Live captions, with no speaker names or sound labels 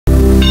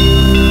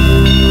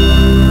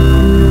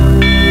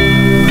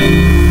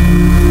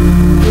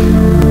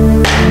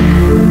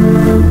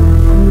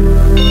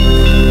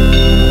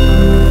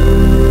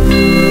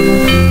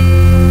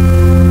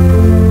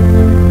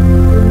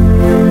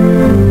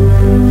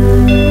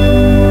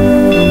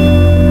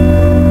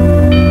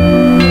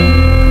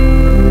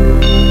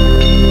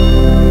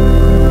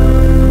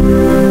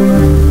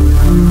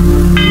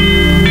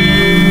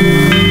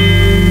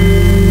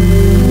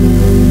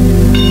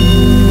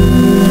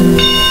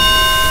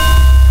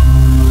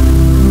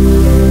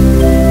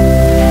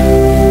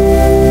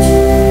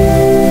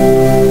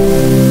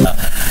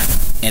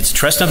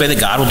trust and obey that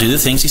God will do the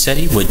things he said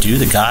he would do,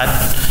 that God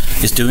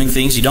is doing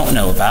things you don't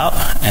know about,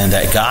 and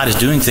that God is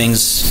doing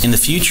things in the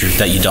future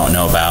that you don't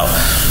know about.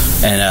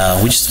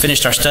 And we just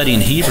finished our study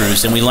in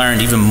Hebrews, and we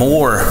learned even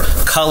more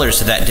colors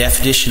to that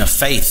definition of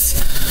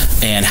faith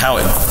and how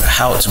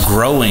it's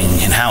growing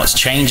and how it's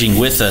changing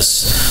with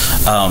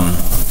us,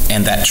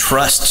 and that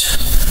trust.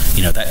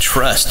 That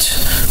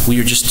trust, we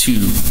are just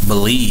to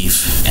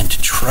believe and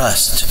to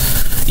trust,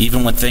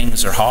 even when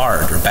things are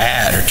hard or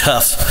bad or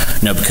tough.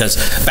 Because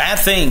bad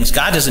things,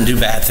 God doesn't do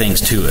bad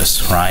things to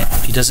us, right?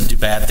 He doesn't do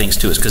bad things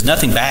to us, because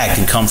nothing bad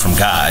can come from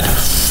God.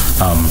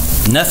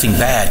 Nothing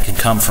bad can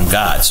come from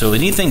God. So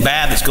anything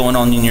bad that's going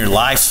on in your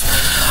life,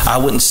 I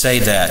wouldn't say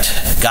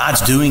that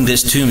God's doing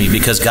this to me,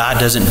 because God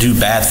doesn't do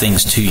bad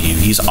things to you.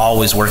 He's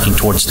always working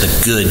towards the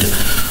good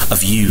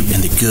of you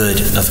and the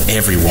good of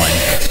everyone.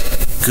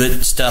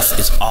 Good stuff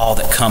is all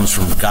that comes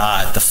from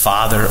God, the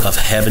Father of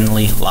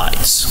heavenly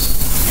lights.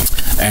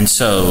 And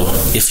so,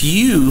 if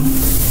you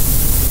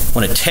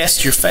want to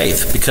test your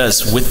faith,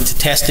 because with the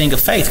testing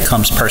of faith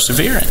comes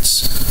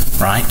perseverance,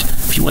 right?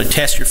 If you want to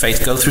test your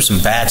faith, go through some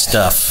bad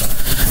stuff,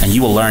 and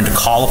you will learn to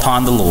call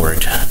upon the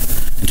Lord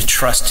and to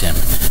trust him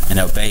and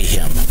obey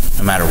him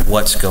no matter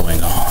what's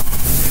going on.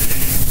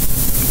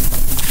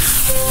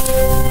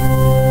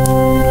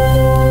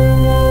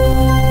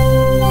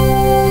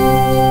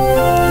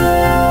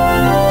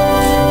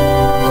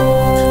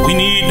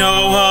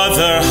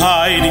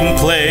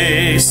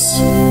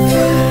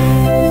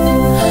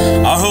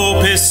 Our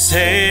hope is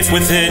safe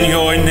within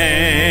your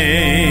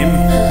name.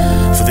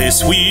 For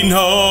this we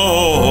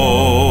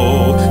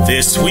know,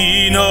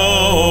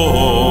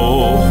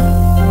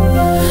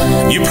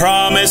 you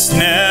promised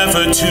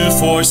never to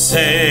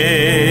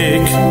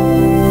forsake.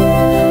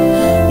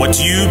 What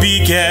you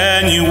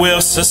began, you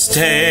will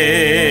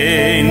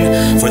sustain.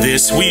 For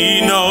this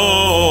we know,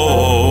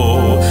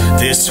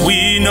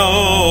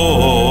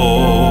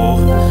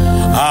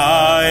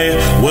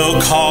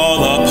 will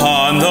call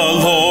upon the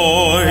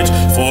Lord,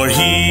 for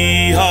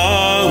he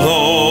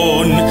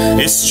alone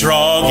is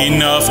strong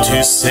enough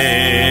to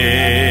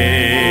save.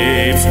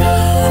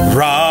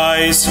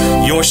 Rise,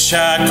 your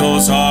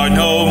shackles are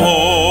no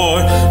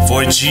more,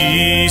 for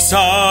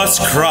Jesus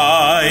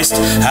Christ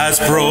has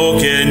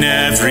broken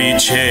every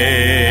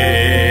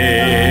chain.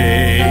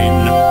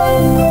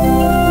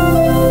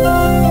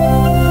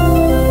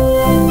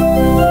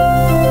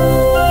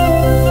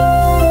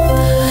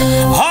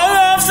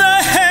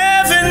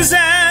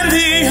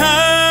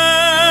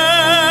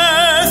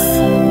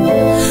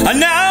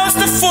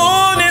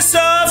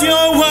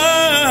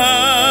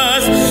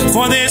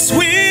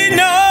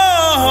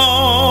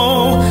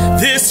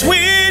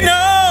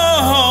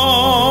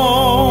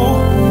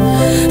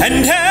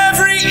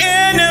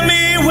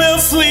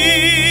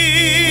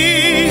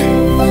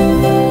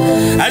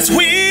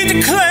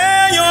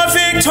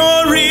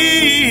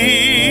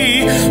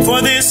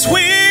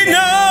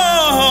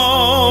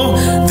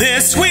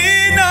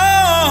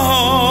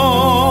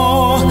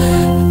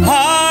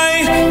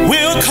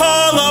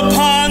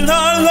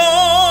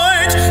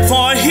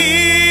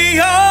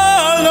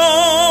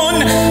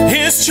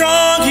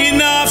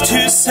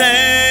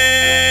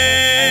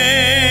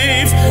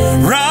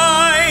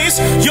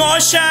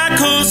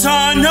 Shackles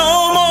are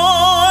no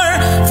more,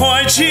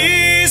 for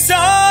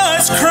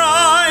Jesus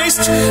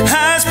Christ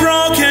has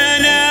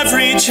broken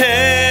every chain.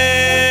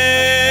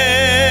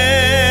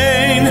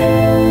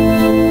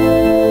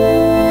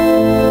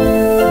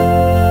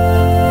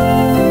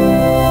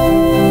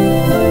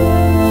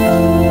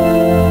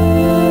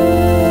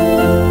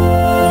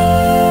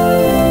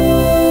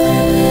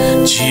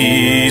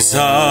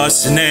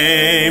 Jesus'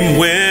 name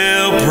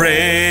will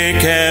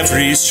break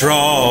every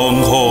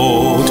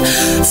stronghold.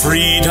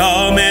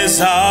 Freedom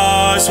is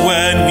ours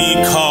when we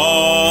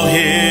call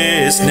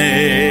his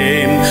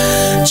name.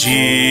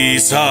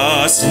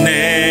 Jesus'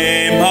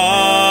 name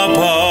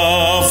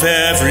above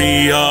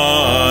every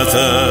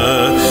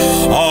other.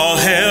 All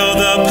hail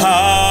the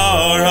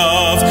power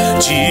of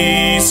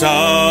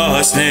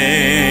Jesus'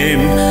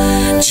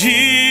 name.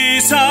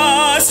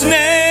 Jesus'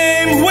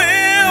 name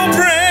will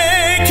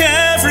break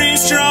every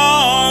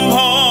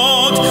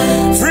stronghold.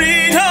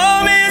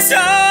 Freedom is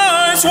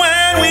ours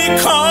when we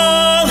call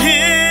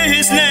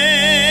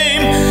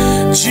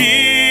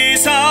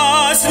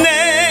Jesus'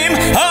 name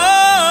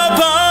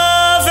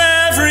above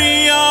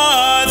every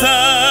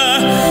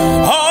other.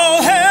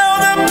 Oh, hail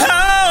the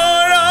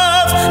power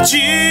of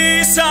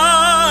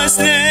Jesus'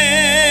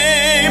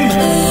 name.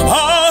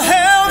 Oh,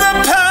 hail the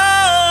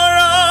power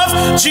of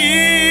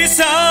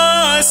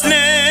Jesus'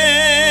 name.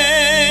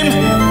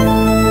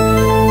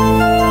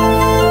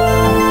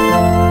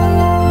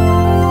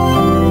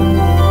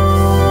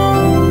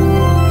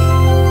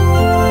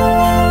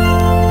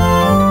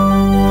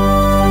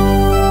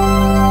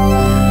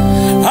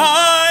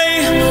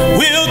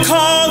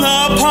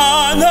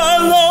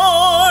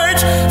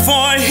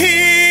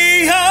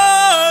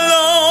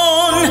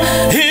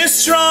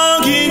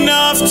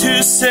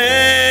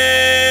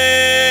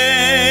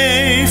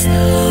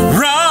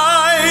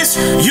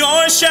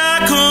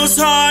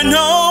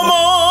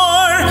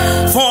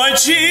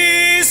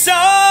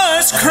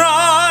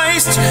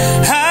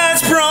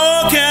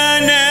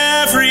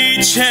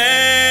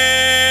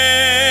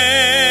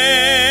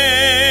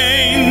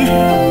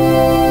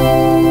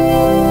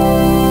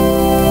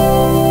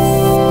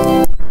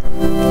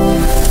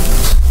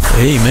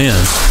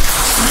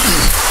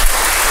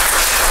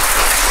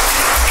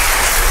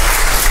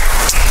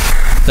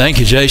 Thank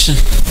you, Jason.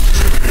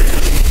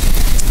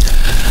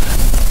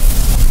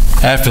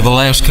 After the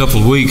last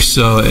couple of weeks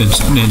in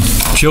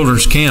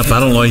children's camp, I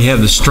don't know you have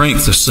the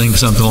strength to sing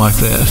something like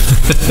that.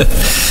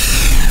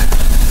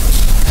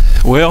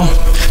 Well,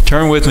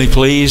 turn with me,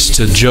 please,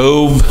 to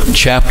Job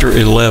chapter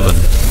 11.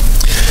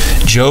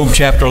 Job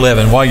chapter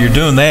 11. While you're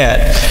doing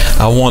that,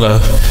 I want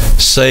to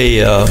say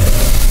that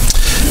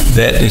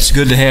it's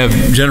good to have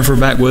Jennifer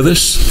back with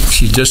us.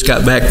 She just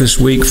got back this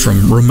week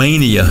from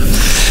Romania,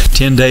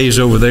 10 days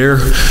over there.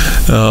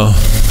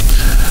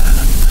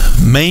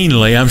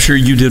 Mainly, I'm sure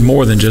you did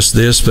more than just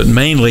this, but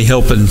mainly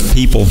helping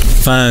people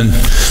find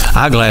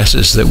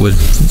eyeglasses that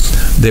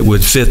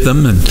would fit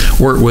them and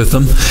work with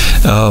them.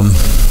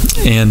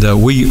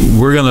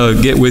 We're going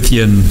to get with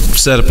you and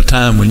set up a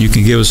time when you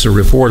can give us a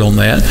report on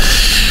that.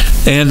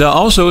 And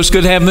also, it's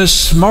good to have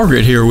Miss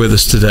Margaret here with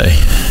us today.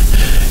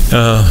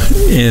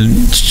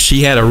 And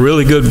she had a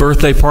really good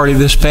birthday party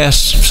this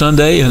past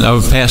Sunday and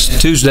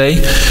past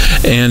Tuesday,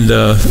 and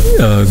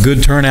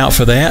good turnout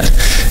for that.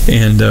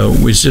 And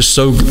it's just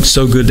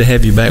so good to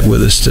have you back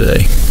with us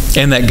today.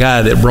 And that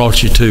guy that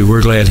brought you too,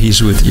 we're glad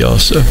he's with you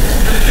also.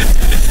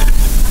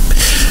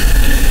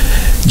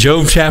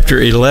 Job chapter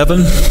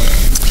 11.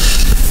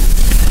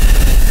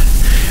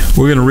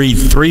 We're going to read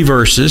 3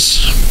 verses,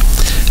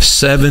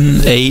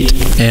 7,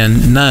 8,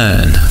 and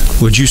 9.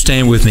 Would you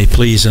stand with me,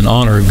 please, in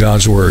honor of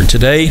God's Word?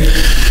 Today,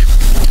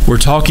 we're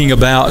talking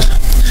about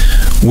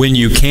when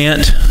you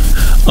can't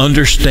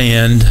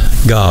understand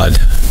God.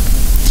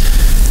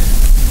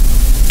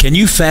 Can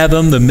you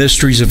fathom the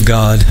mysteries of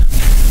God?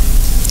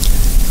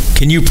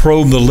 Can you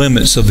probe the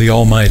limits of the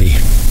Almighty?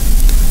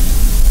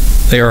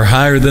 They are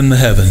higher than the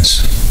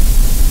heavens.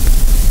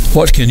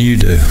 What can you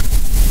do?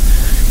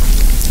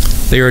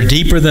 They are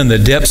deeper than the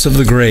depths of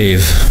the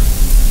grave.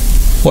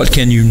 What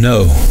can you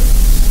know?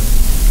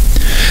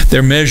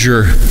 Their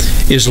measure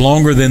is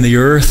longer than the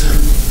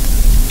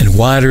earth and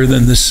wider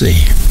than the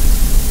sea.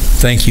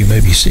 Thank you. You may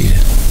be seated.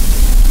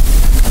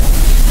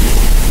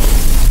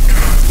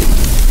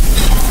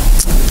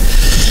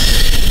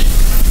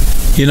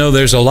 You know,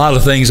 there's a lot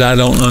of things I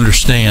don't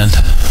understand.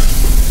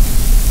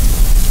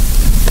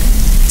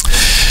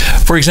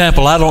 For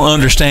example, I don't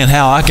understand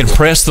how I can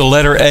press the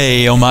letter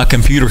A on my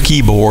computer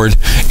keyboard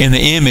and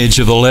the image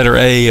of the letter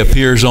A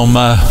appears on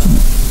my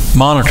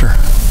monitor.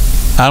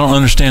 I don't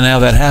understand how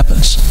that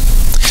happens.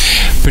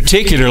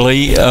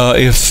 Particularly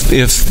if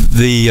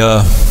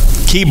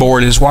the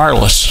keyboard is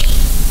wireless.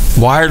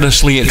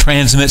 Wirelessly, it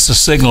transmits a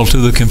signal to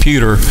the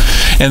computer,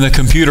 and the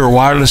computer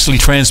wirelessly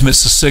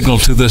transmits the signal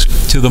to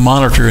the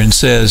monitor and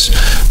says,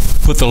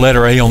 "Put the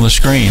letter A on the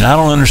screen." I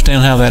don't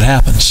understand how that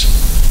happens.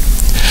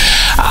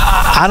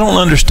 I don't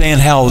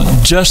understand how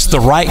just the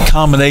right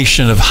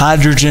combination of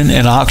hydrogen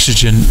and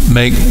oxygen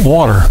make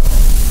water.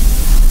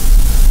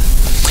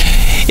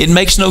 It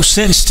makes no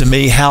sense to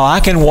me how I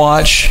can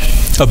watch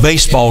a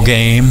baseball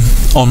game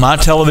on my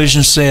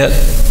television set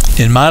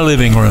in my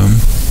living room,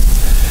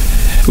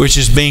 which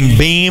is being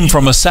beamed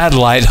from a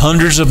satellite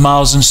hundreds of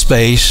miles in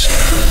space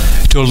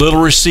to a little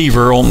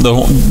receiver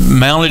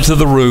mounted to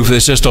the roof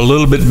that's just a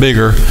little bit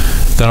bigger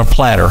than a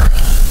platter.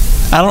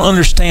 I don't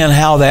understand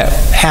how that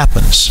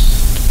happens.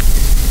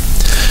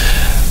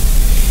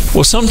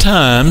 Well,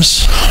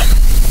 sometimes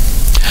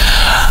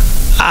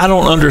I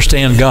don't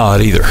understand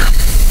God either.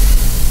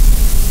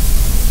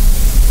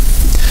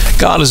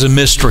 God is a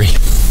mystery.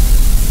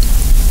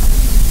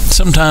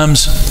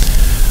 Sometimes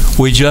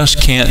we just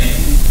can't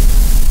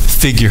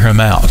figure Him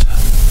out.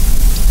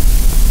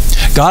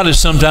 God is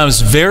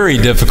sometimes very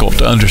difficult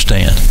to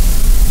understand.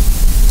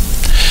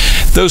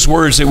 Those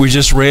words that we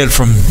just read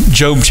from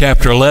Job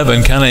chapter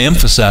 11 kind of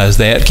emphasize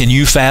that. Can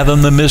you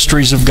fathom the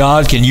mysteries of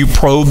God? Can you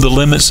probe the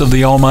limits of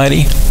the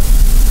Almighty?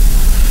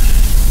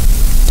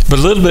 But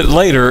a little bit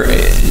later,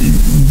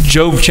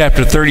 Job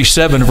chapter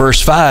 37,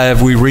 verse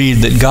 5, we read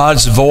that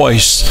God's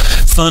voice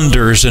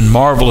thunders in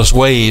marvelous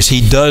ways.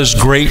 He does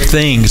great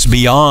things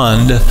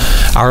beyond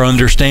our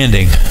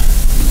understanding.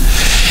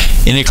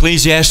 In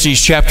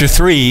Ecclesiastes chapter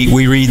 3,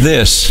 we read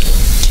this: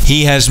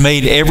 He has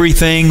made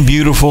everything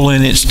beautiful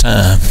in its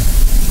time.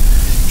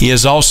 He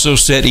has also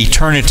set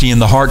eternity in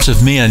the hearts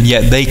of men,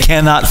 yet they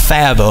cannot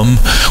fathom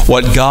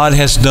what God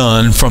has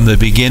done from the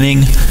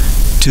beginning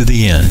to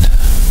the end.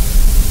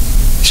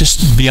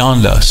 Just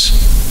beyond us.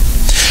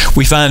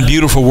 We find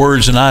beautiful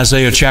words in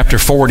Isaiah chapter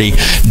 40.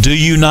 Do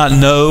you not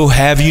know?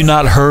 Have you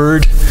not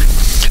heard?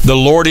 The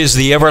Lord is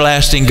the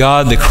everlasting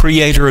God, the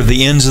creator of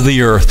the ends of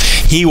the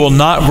earth. He will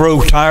not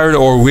grow tired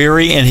or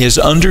weary, and His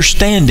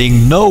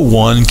understanding no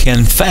one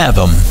can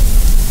fathom.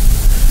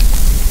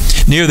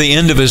 Near the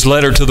end of his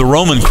letter to the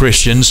Roman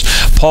Christians,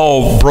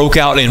 Paul broke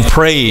out in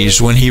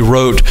praise when he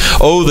wrote,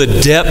 "Oh, the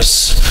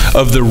depths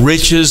of the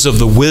riches of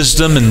the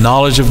wisdom and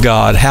knowledge of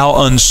God, how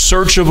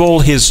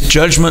unsearchable His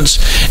judgments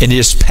and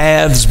His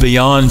paths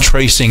beyond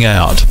tracing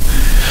out."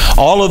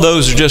 All of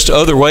those are just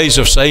other ways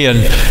of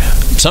saying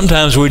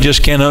sometimes we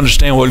just can't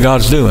understand what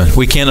God's doing.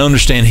 We can't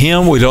understand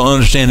Him. We don't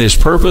understand His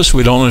purpose.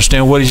 We don't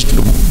understand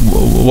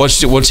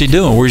what's He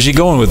doing. Where's He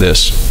going with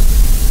this?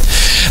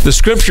 The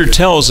Scripture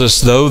tells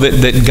us, though,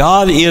 that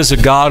God is a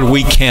God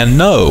we can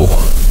know.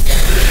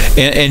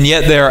 And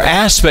yet there are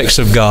aspects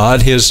of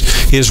God,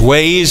 His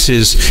ways,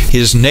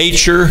 His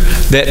nature,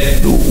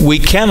 that we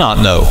cannot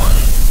know.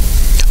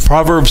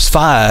 Proverbs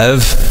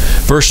 5,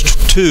 verse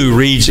 2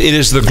 reads, "It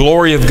is the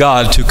glory of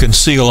God to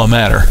conceal a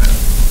matter."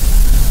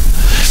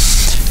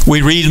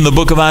 We read in the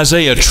book of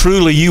Isaiah,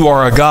 "Truly you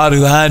are a God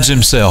who hides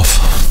Himself."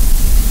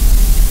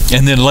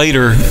 And then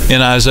later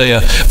in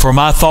Isaiah, "For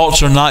my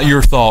thoughts are not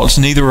your thoughts,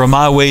 neither are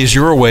my ways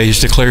your ways,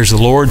 declares the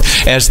Lord.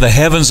 As the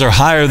heavens are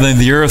higher than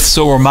the earth,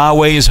 so are my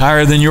ways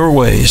higher than your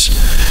ways,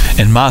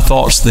 and my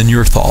thoughts than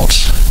your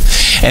thoughts."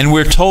 And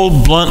we're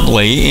told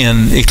bluntly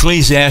in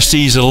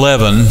Ecclesiastes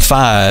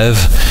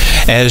 11:5,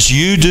 "As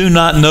you do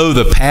not know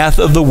the path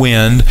of the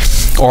wind,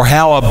 or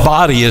how a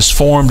body is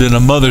formed in a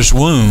mother's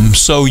womb,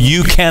 so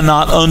you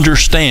cannot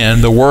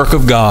understand the work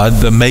of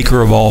God, the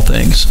maker of all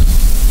things."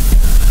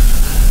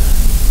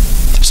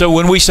 So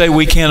when we say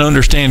we can't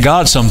understand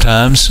God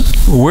sometimes,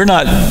 we're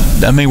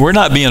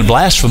not being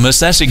blasphemous.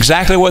 That's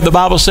exactly what the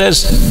Bible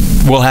says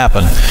will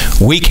happen.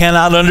 We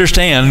cannot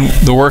understand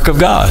the work of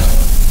God.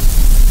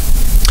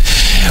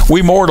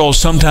 We mortals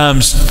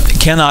sometimes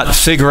cannot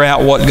figure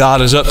out what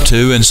God is up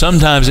to, and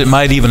sometimes it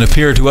might even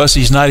appear to us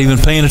He's not even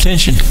paying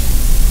attention.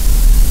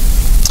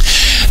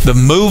 The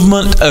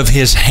movement of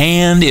His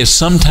hand is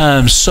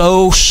sometimes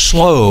so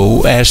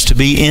slow as to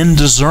be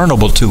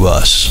indiscernible to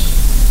us.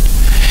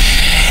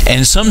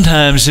 And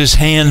sometimes His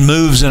hand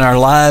moves in our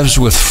lives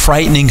with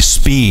frightening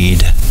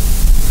speed.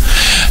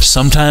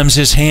 Sometimes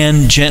His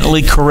hand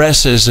gently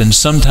caresses, and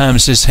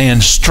sometimes His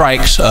hand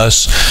strikes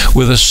us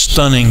with a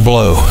stunning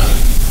blow.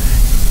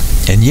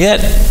 And yet,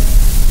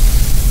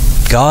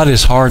 God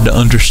is hard to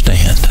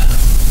understand.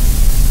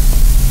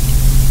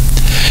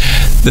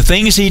 The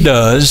things He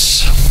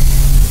does,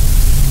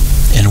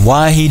 and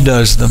why He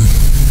does them,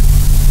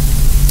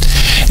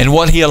 and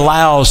what He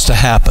allows to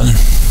happen,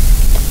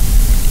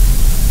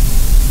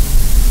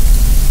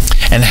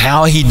 and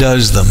how He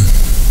does them,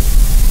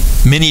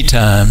 many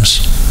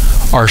times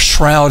are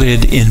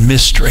shrouded in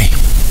mystery.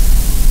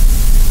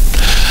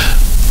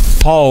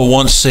 Paul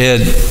once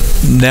said,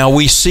 "Now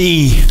we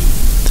see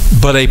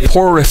but a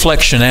poor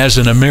reflection as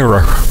in a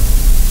mirror.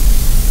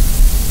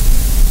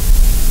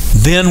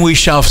 Then we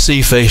shall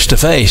see face to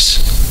face.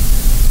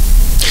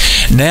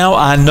 Now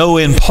I know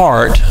in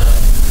part,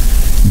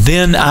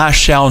 then I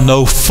shall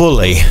know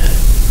fully,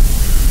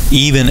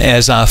 even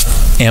as I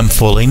am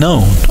fully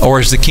known." Or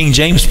as the King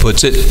James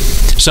puts it,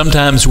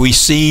 sometimes we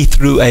see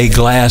through a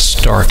glass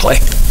darkly.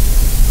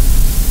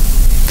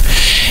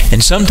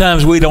 And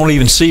sometimes we don't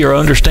even see or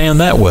understand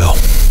that well.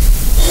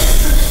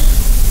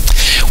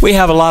 We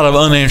have a lot of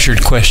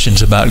unanswered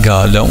questions about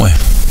God, don't we?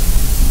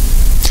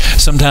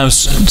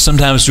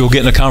 Sometimes you'll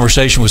get in a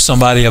conversation with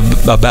somebody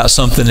about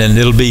something, and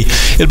it'll be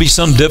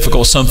some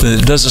difficult something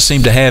that doesn't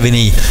seem to have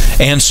any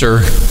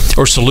answer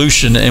or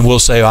solution, and we'll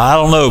say, "I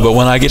don't know, but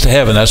when I get to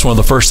heaven, that's one of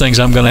the first things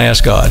I'm going to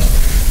ask God."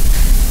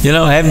 You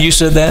know, haven't you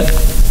said that?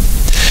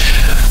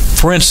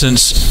 For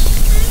instance,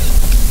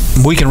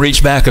 we can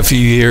reach back a few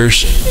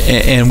years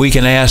and we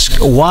can ask,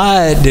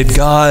 why did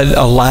God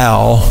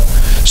allow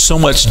so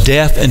much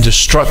death and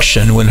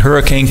destruction when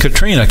Hurricane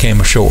Katrina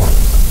came ashore?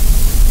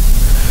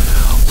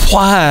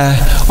 Why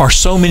are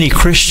so many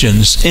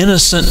Christians,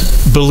 innocent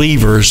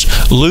believers,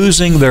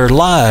 losing their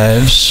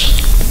lives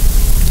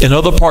in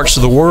other parts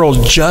of the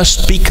world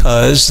just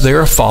because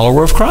they're a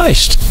follower of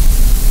Christ?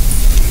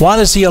 Why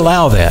does He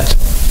allow that?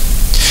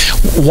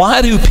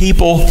 Why do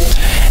people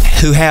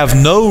who have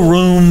no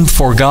room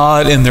for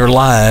God in their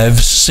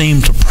lives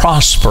seem to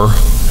prosper,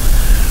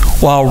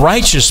 while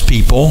righteous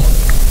people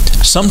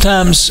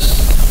sometimes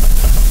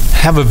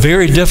have a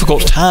very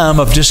difficult time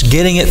of just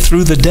getting it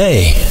through the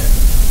day?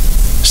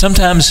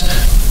 Sometimes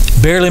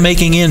barely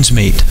making ends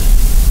meet.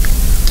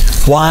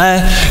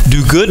 Why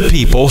do good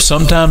people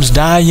sometimes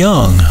die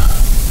young?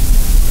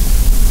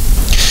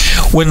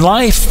 When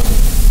life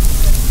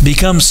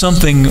becomes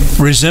something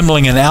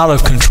resembling an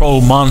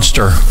out-of-control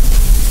monster,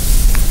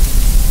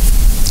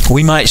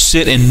 we might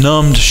sit in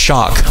numbed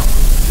shock.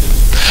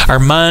 Our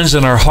minds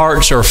and our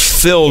hearts are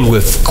filled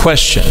with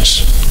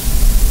questions,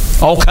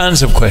 all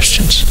kinds of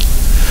questions.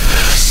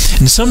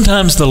 And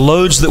sometimes the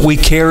loads that we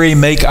carry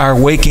make our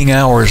waking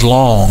hours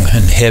long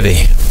and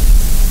heavy.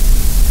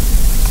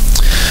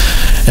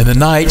 And the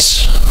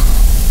nights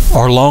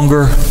are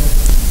longer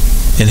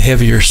and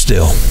heavier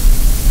still.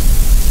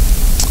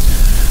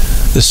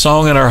 The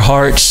song in our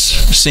hearts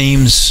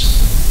seems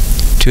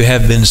to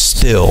have been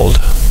stilled.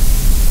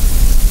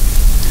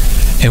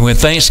 And when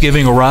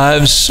Thanksgiving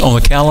arrives on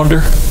the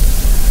calendar,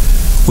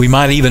 we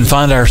might even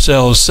find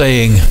ourselves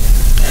saying,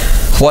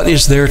 "What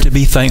is there to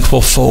be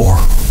thankful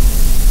for?"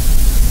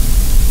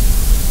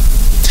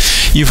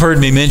 You've heard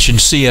me mention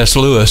C.S.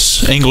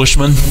 Lewis,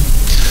 Englishman,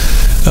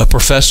 a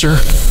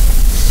professor,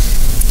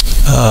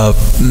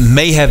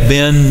 may have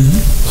been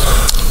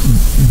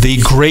the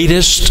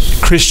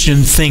greatest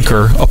Christian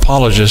thinker,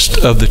 apologist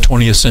of the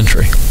 20th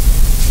century.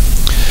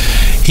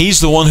 He's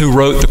the one who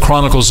wrote the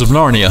Chronicles of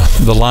Narnia,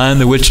 The Lion,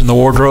 the Witch, and the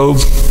Wardrobe.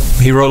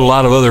 He wrote a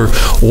lot of other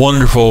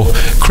wonderful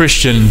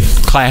Christian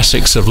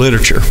classics of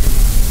literature.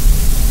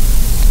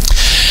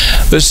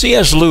 But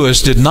C.S.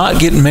 Lewis did not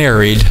get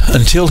married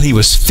until he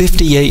was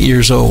 58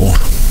 years old.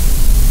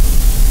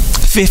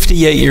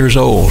 58 years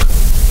old.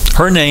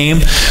 Her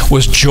name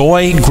was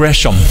Joy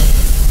Gresham,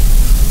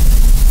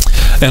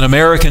 an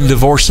American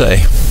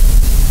divorcee.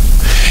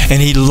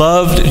 And he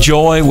loved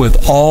Joy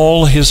with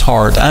all his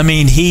heart. I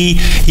mean, he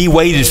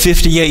waited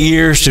 58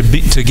 years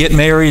to get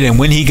married, and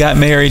when he got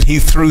married, he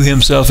threw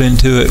himself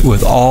into it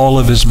with all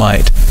of his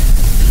might.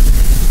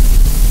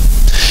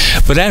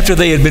 But after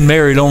they had been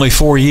married only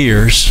 4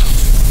 years,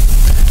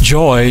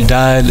 Joy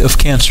died of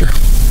cancer.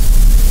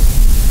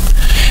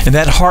 And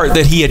that heart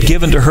that he had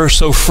given to her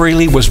so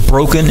freely was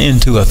broken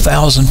into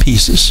 1,000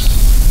 pieces.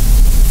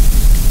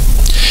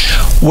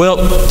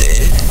 Well,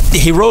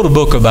 he wrote a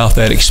book about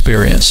that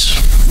experience,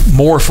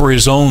 more for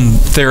his own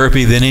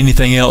therapy than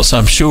anything else,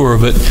 I'm sure,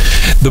 but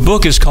the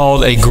book is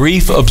called A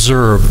Grief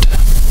Observed.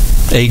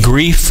 A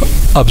Grief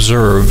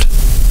Observed.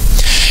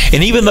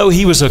 And even though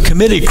he was a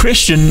committed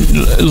Christian,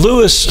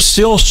 Lewis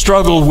still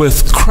struggled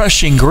with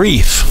crushing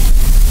grief.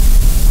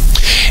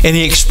 And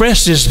he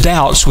expressed his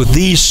doubts with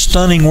these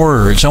stunning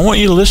words. I want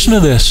you to listen to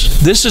this.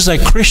 This is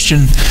a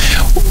Christian,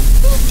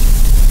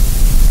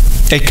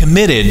 a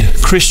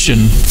committed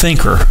Christian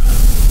thinker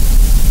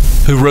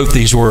who wrote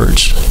these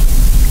words.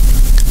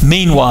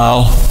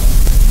 Meanwhile,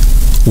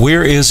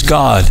 where is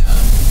God?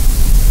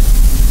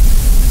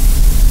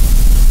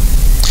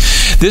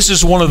 This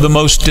is one of the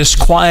most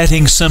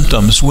disquieting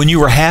symptoms. When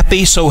you are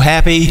happy, so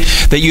happy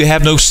that you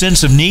have no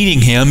sense of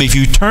needing Him, if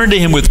you turn to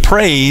Him with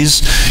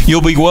praise,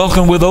 you'll be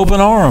welcomed with open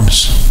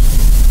arms.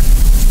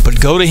 But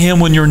go to Him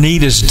when your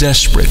need is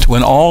desperate,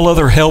 when all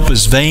other help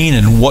is vain,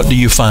 and what do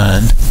you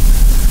find?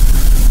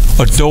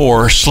 A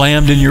door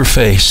slammed in your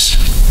face,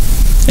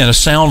 and a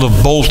sound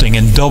of bolting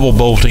and double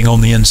bolting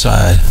on the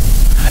inside.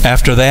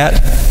 After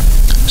that,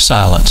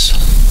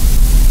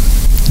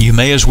 silence. You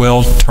may as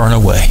well turn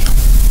away.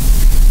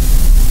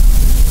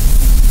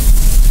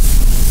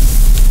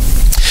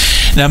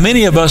 Now,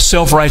 many of us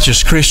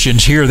self-righteous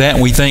Christians hear that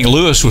and we think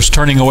Lewis was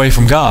turning away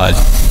from God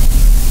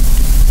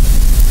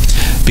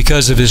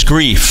because of his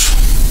grief.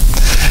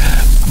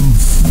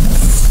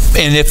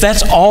 And if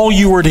that's all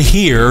you were to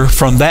hear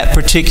from that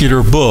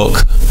particular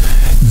book,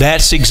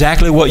 that's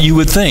exactly what you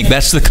would think.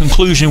 That's the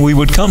conclusion we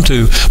would come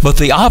to. But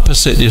the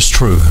opposite is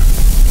true.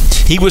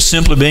 He was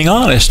simply being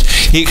honest.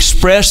 He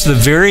expressed the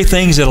very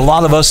things that a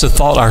lot of us have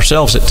thought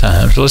ourselves at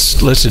times.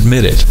 Let's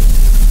admit it.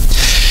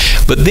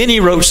 But then he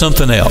wrote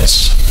something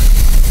else.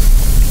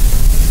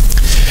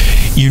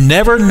 You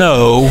never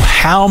know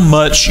how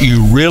much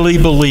you really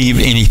believe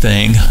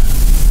anything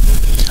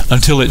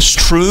until its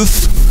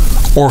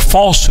truth or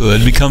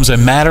falsehood becomes a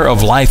matter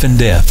of life and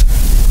death.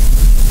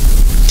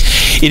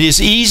 It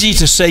is easy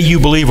to say you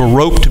believe a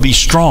rope to be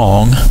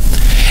strong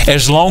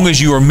as long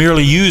as you are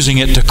merely using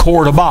it to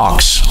cord a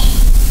box.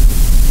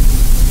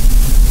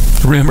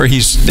 Remember,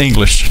 he's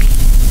English.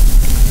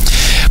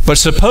 But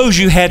suppose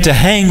you had to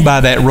hang by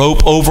that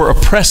rope over a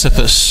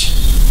precipice.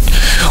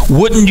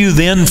 Wouldn't you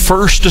then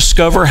first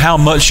discover how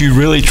much you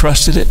really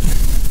trusted it?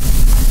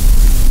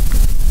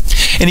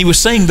 And he was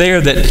saying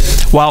there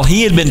that while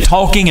he had been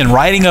talking and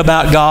writing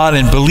about God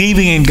and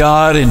believing in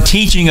God and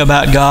teaching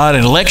about God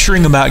and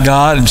lecturing about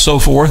God and so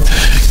forth,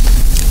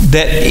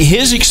 that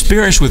his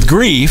experience with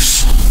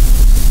grief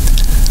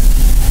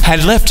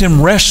had left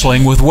him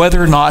wrestling with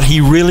whether or not he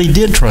really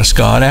did trust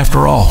God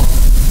after all,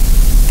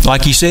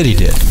 like he said he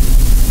did.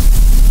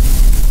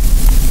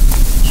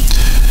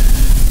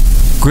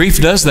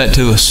 Grief does that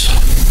to us.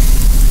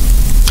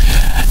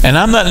 And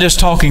I'm not just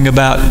talking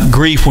about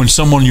grief when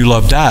someone you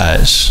love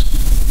dies.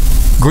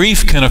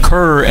 Grief can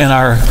occur in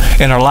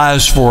our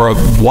lives for a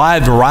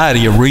wide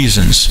variety of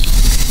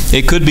reasons.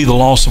 It could be the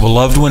loss of a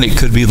loved one. It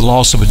could be the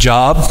loss of a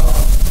job,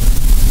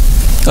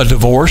 a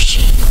divorce,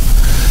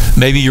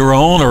 maybe your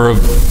own or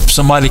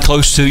somebody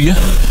close to you.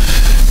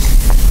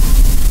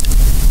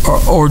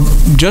 Or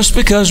just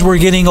because we're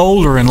getting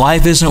older and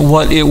life isn't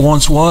what it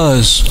once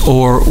was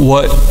or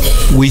what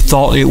we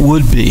thought it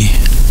would be.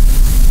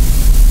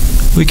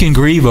 We can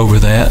grieve over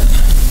that.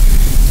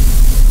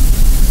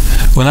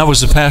 When I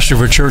was a pastor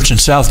of a church in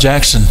South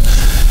Jackson,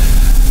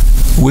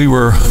 we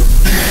were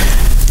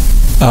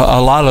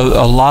a lot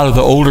of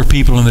the older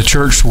people in the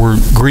church were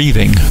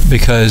grieving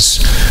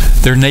because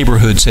their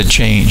neighborhoods had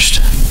changed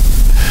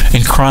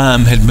and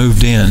crime had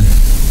moved in,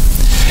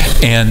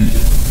 and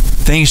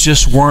things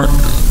just weren't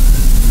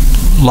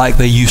like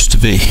they used to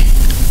be,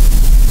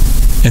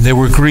 and they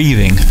were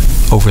grieving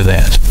over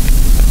that.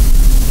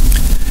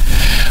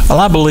 Well,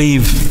 I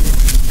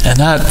believe,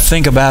 and I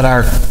think about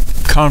our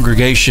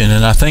congregation,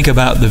 and I think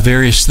about the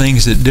various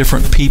things that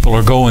different people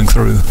are going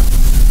through.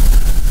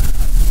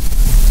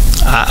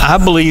 I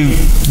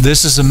believe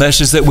this is a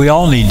message that we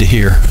all need to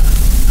hear.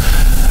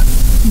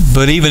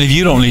 But even if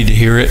you don't need to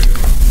hear it,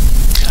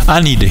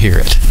 I need to hear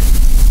it.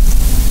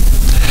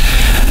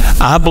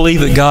 I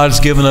believe that God's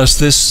given us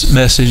this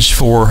message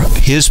for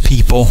His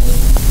people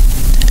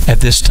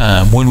at this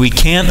time. When we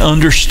can't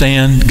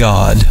understand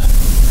God,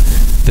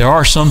 there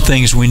are some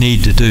things we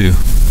need to do,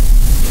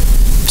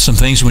 some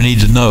things we need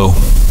to know.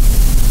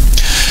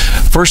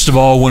 First of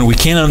all, when we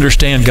can't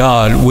understand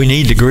God, we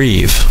need to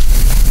grieve.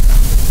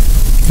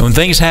 And when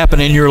things happen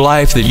in your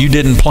life that you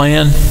didn't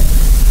plan,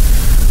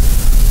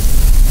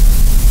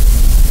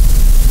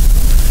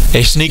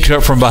 they sneaked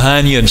up from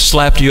behind you and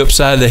slapped you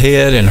upside the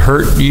head and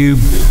hurt you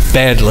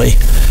badly,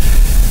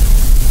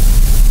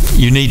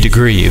 you need to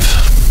grieve.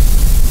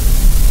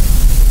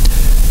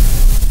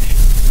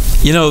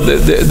 You know,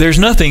 there's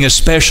nothing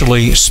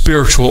especially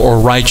spiritual or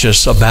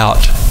righteous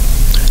about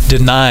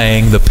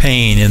denying the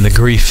pain and the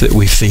grief that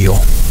we feel.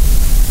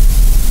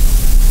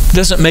 It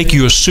doesn't make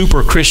you a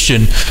super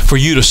Christian for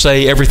you to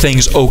say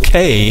everything's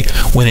okay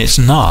when it's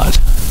not.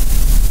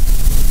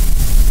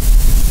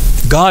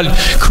 God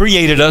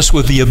created us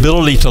with the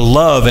ability to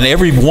love, and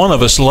every one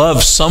of us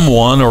loves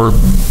someone or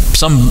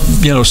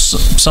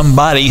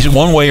somebody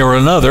one way or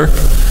another.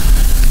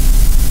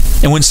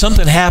 And when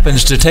something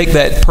happens to take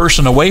that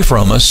person away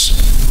from us,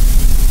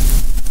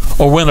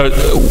 or when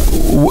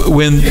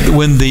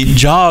the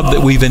job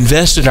that we've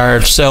invested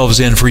ourselves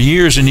in for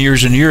years and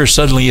years and years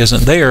suddenly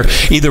isn't there,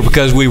 either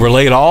because we were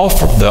laid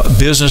off, or the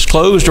business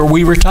closed, or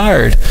we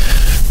retired,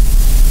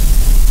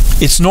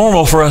 it's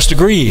normal for us to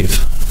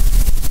grieve.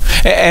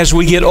 As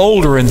we get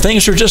older and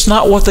things are just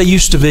not what they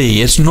used to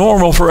be, it's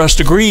normal for us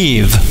to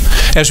grieve.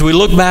 As we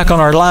look back on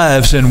our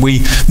lives and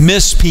we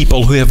miss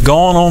people who have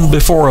gone on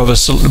before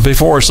us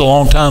a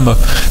long time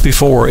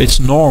before, it's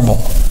normal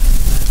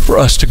for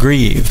us to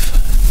grieve.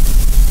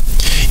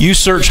 You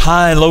search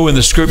high and low in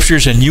the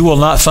Scriptures and you will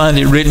not find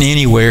it written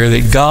anywhere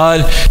that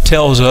God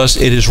tells us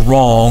it is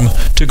wrong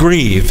to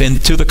grieve.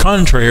 And to the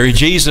contrary,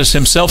 Jesus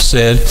himself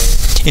said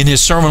in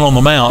his Sermon on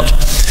the Mount,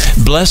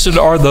 "Blessed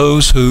are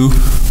those who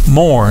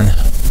mourn,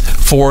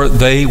 for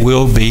they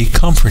will be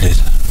comforted."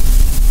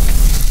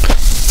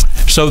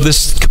 So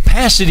this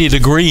capacity to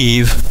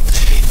grieve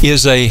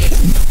is a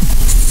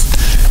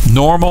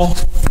normal,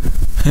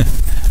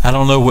 I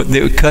don't know what,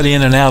 they would cut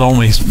in and out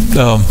only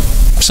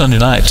Sunday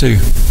night too.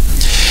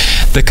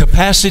 The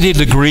capacity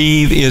to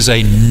grieve is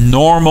a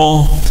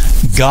normal,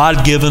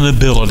 God-given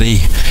ability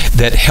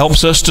that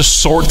helps us to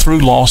sort through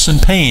loss and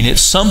pain.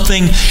 It's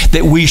something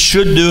that we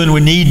should do and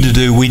we need to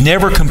do. We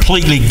never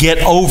completely get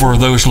over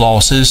those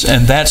losses,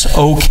 and that's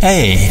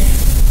okay.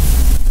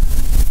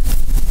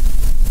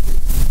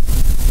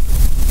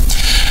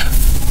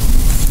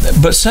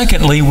 But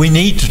secondly, we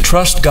need to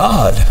trust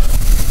God,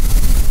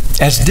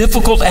 as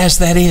difficult as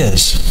that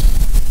is.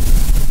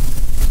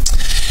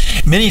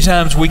 Many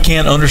times we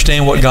can't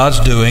understand what God's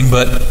doing,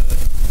 but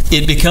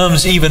it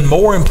becomes even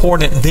more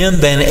important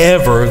then than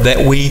ever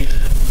that we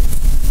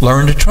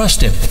learn to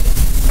trust Him.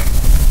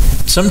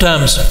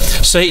 Sometimes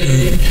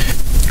Satan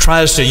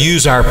tries to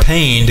use our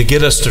pain to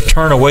get us to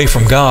turn away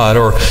from God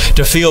or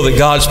to feel that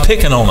God's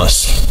picking on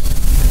us.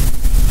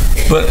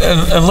 But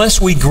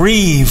unless we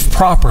grieve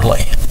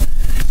properly,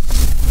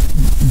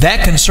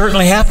 that can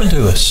certainly happen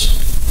to us.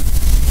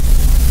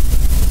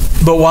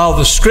 But while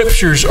the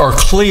Scriptures are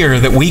clear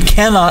that we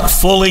cannot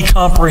fully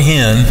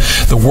comprehend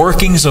the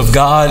workings of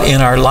God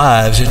in our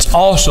lives, it's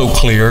also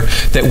clear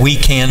that we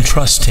can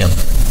trust Him.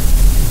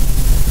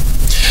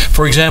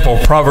 For example,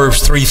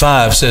 Proverbs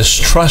 3:5 says,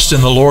 "Trust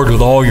in the Lord with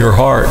all your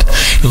heart.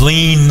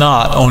 Lean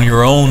not on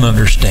your own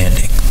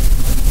understanding."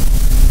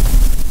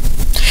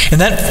 And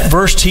that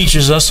verse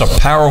teaches us a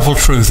powerful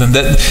truth, and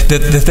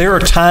that there are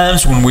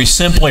times when we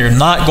simply are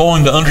not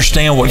going to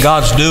understand what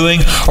God's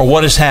doing or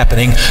what is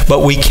happening,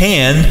 but we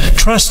can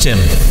trust Him.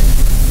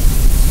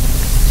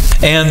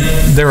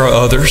 And there are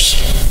others.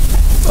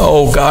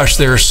 Oh gosh,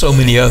 there are so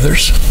many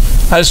others.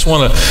 I just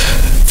want to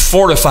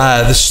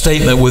fortify this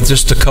statement with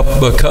just a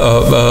couple,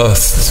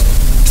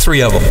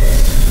 three of them.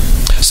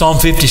 Psalm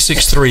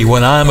 56:3,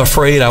 "When I am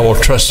afraid, I will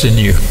trust in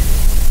you."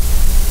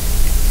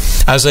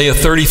 Isaiah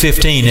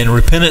 30:15, "In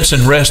repentance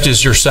and rest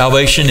is your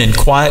salvation, in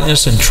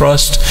quietness and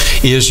trust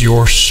is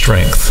your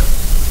strength."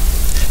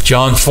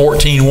 John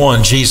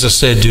 14:1, Jesus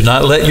said, "Do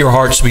not let your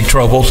hearts be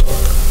troubled.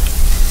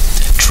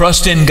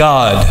 Trust in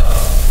God.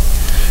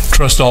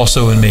 Trust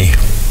also in me."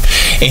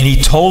 And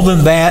He told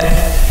them that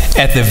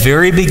at the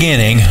very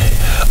beginning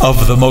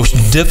of the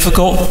most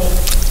difficult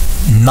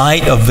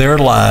night of their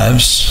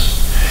lives,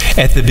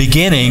 at the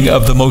beginning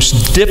of the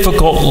most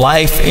difficult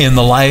life in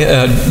the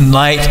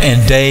night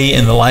and day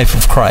in the life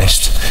of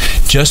Christ,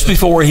 just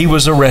before He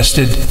was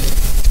arrested,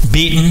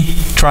 beaten,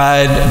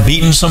 tried,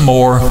 beaten some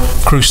more,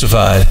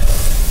 crucified.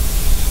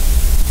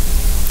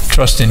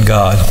 Trust in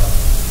God.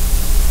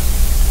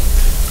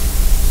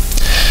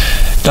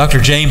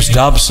 Dr. James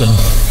Dobson,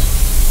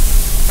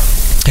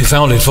 who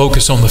founded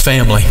Focus on the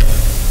Family,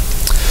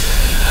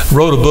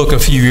 wrote a book a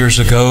few years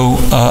ago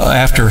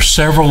after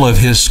several of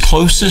his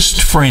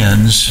closest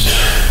friends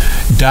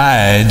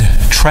died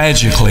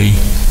tragically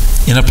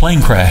in a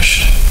plane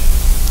crash.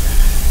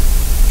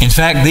 In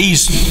fact,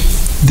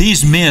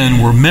 these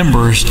men were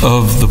members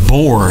of the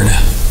board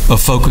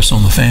of Focus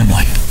on the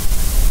Family.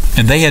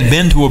 And they had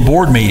been to a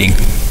board meeting,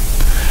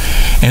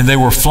 and they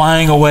were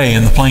flying away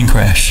in the plane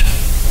crash.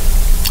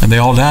 And they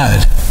all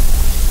died.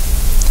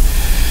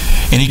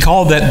 And he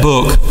called that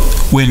book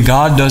When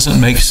God Doesn't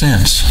Make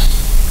Sense.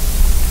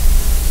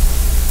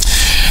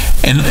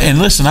 And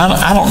listen,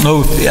 I don't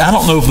know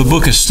if the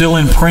book is still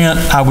in print.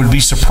 I would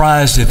be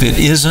surprised if it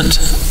isn't,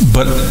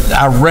 but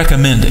I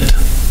recommend it.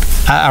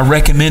 I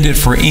recommend it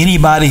for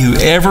anybody who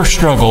ever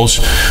struggles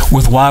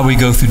with why we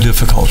go through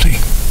difficulty.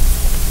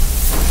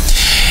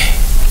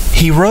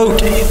 He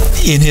wrote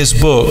in his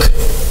book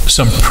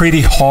some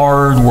pretty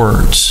hard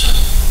words,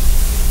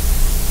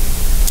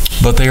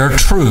 but they are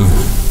true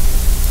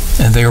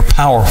and they are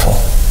powerful.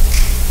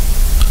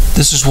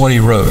 This is what he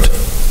wrote.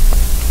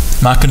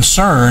 My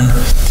concern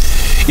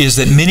is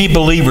that many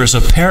believers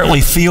apparently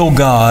feel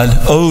God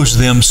owes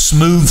them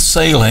smooth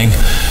sailing,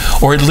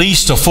 or at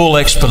least a full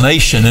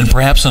explanation and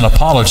perhaps an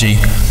apology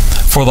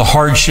for the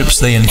hardships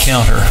they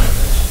encounter.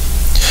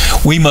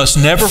 We must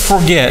never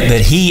forget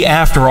that He,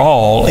 after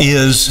all,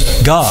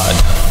 is God.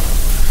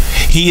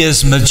 He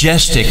is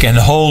majestic and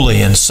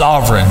holy and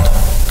sovereign.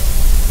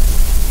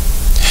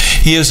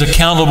 He is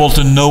accountable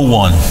to no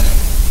one.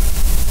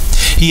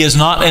 He is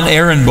not an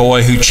errand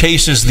boy who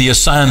chases the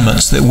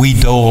assignments that we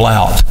dole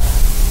out.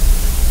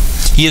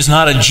 He is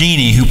not a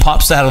genie who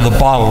pops out of the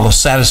bottle to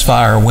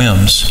satisfy our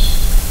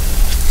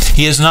whims.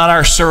 He is not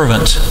our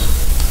servant.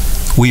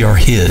 We are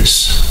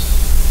His.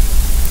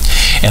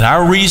 And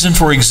our reason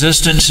for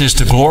existence is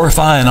to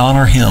glorify and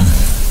honor Him.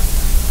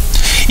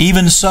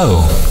 Even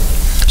so,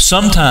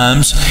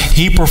 sometimes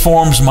He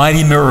performs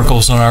mighty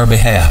miracles on our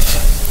behalf.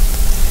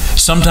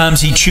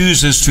 Sometimes He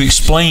chooses to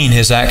explain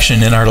His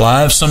action in our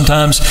lives.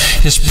 Sometimes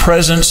His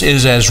presence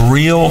is as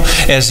real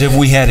as if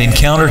we had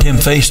encountered Him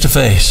face to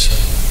face.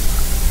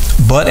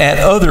 But at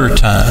other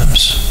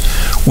times,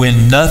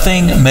 when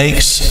nothing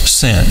makes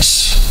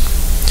sense,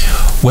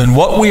 when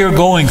what we are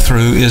going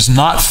through is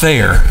not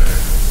fair,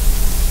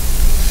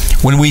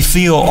 when we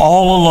feel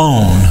all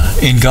alone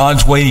in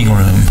God's waiting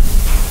room,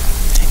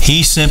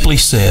 He simply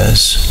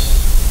says,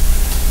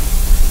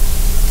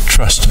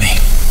 "Trust me."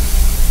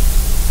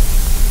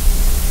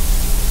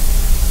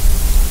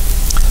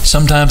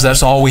 Sometimes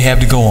that's all we have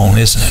to go on,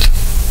 isn't it?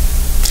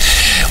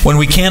 When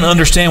we can't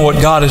understand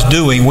what God is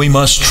doing, we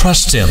must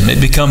trust Him.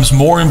 It becomes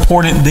more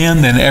important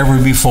then than ever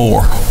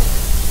before.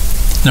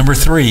 Number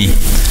 3,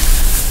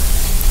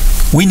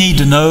 we need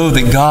to know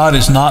that God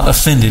is not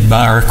offended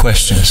by our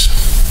questions.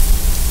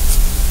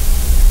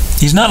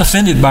 He's not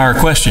offended by our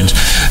questions.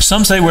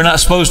 Some say we're not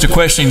supposed to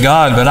question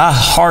God, but I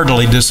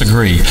heartily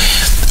disagree.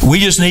 We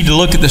just need to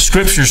look at the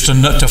Scriptures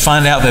to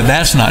find out that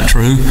that's not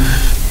true.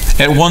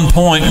 At one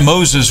point,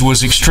 Moses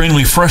was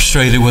extremely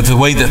frustrated with the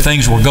way that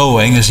things were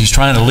going as he's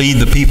trying to lead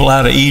the people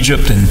out of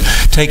Egypt and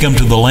take them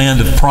to the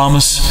land of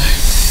promise.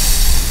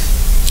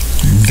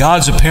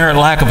 God's apparent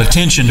lack of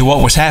attention to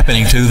what was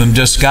happening to them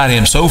just got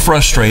him so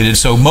frustrated.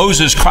 So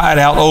Moses cried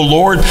out, "O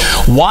Lord,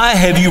 why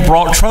have you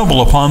brought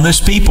trouble upon this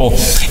people?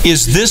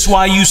 Is this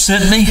why you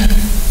sent me?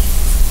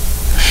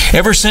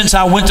 Ever since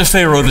I went to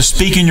Pharaoh to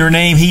speak in your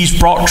name, he's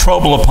brought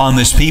trouble upon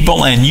this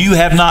people, and you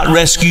have not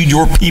rescued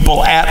your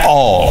people at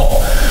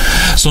all."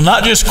 So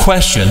not just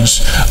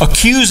questions,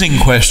 accusing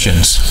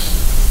questions.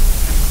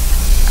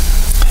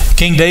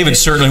 King David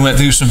certainly went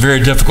through some very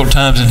difficult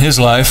times in his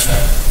life.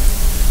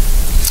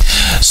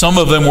 Some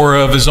of them were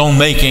of his own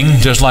making,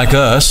 just like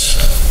us,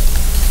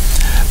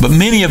 but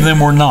many of them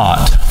were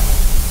not,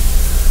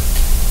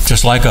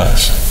 just like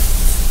us.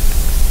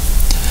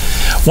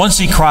 Once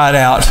he cried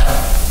out,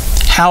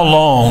 "How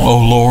long, O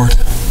Lord,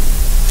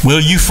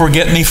 will you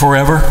forget me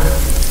forever?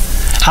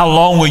 How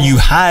long will you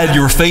hide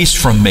your face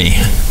from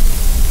me?"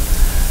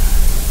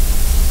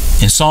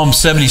 In Psalm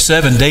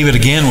 77, David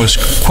again was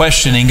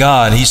questioning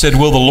God. He said,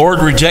 "Will the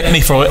Lord reject me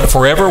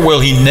forever?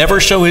 Will He never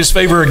show His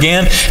favor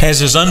again? Has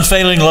His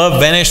unfailing love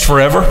vanished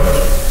forever?"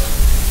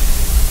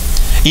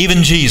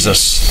 Even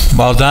Jesus,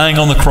 while dying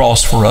on the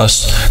cross for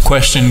us,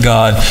 questioned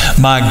God,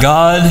 my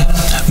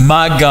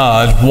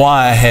God,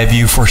 why have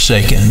you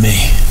forsaken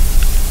me?"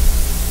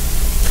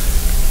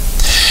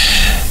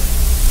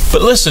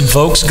 But listen,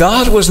 folks,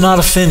 God was not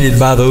offended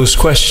by those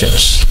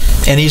questions,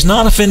 and He's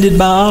not offended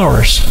by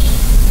ours.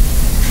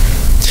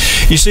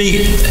 You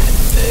see,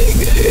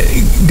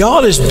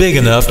 God is big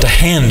enough to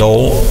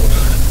handle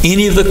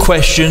any of the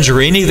questions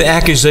or any of the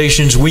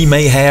accusations we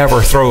may have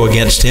or throw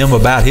against Him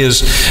about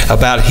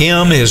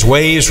Him, His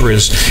ways, or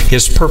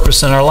His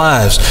purpose in our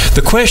lives.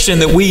 The question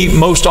that we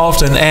most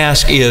often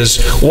ask is,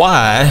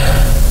 why?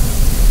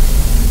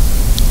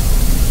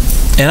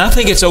 And I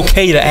think it's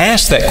okay to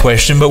ask that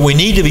question, but we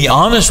need to be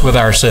honest with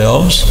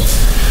ourselves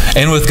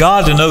and with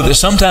God to know that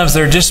sometimes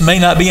there just may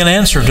not be an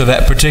answer to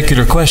that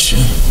particular question.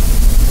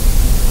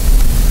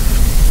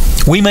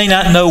 We may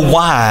not know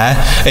why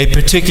a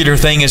particular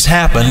thing has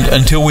happened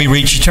until we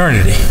reach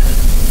eternity.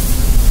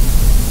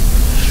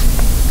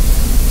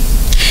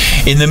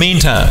 In the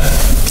meantime,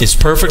 it's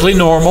perfectly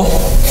normal,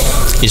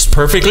 it's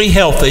perfectly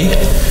healthy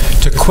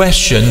to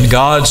question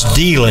God's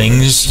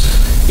dealings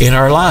in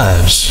our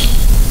lives.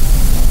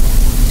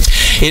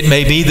 It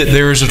may be that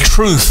there is a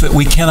truth that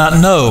we cannot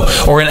know,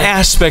 or an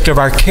aspect of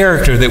our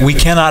character that we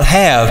cannot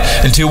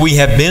have until we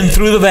have been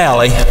through the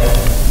valley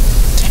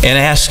and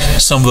ask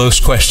some of those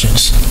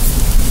questions.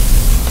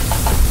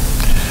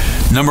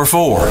 Number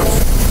 4.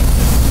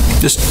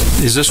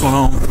 Is this one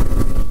on?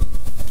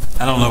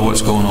 I don't know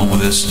what's going on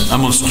with this.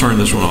 I'm going to turn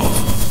this one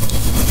off.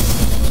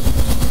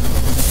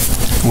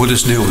 We'll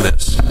just deal with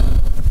this.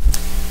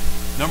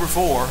 Number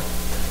 4,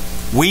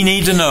 we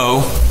need to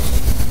know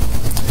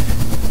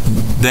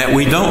that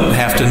we don't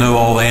have to know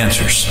all the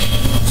answers.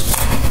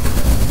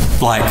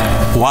 Like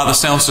why the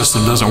sound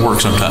system doesn't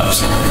work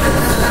sometimes.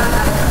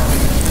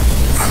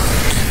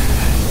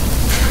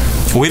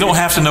 We don't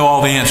have to know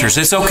all the answers.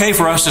 It's okay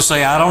for us to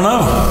say, I don't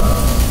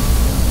know.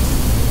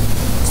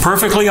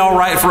 Perfectly all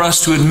right for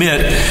us to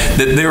admit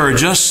that there are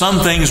just some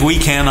things we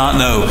cannot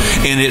know.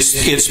 And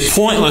it's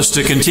pointless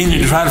to continue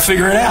to try to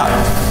figure it out.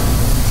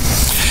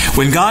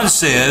 When God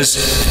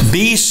says,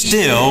 be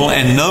still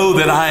and know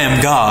that I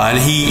am God,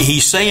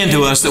 He's saying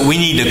to us that we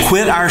need to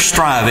quit our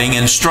striving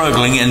and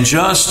struggling and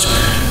just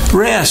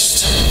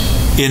rest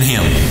in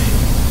Him.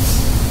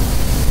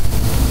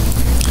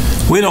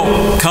 We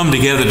don't come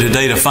together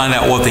today to find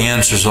out what the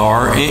answers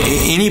are.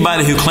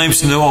 Anybody who claims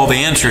to know all the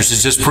answers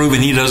is just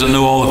proving he doesn't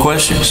know all the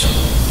questions.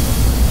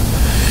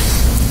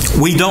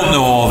 We don't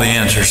know all the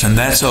answers, and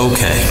that's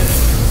okay.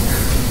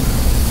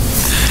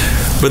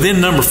 But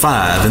then number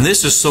 5, and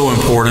this is so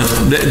important.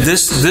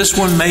 This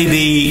one may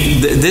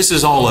be, this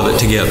is all of it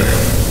together.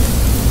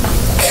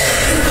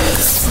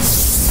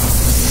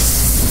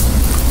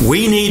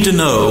 We need to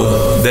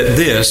know that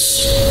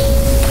this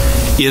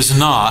is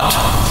not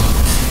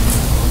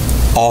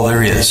all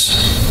there is.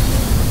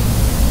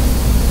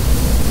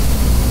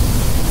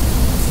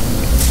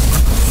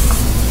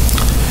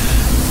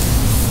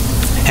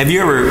 Have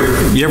you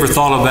ever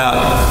thought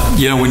about,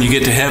 when you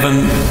get to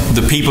heaven,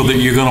 the people that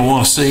you're going to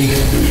want to see?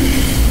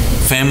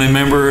 Family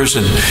members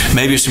and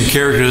maybe some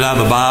characters out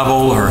of the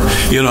Bible, or,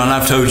 and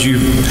I've told you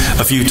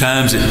a few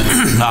times that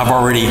I've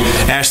already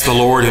asked the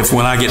Lord if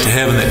when I get to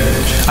heaven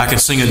that I can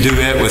sing a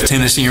duet with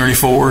Tennessee Ernie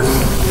Ford.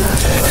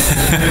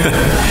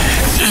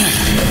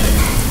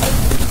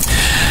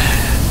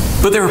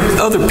 But there are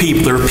other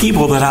people. There are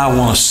people that I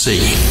want to see.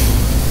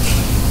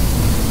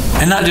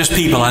 And not just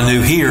people I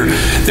knew here.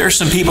 There are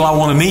some people I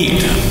want to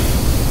meet.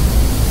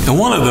 And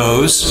one of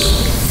those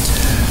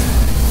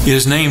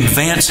is named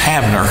Vance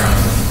Havner.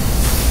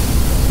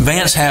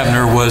 Vance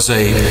Havner was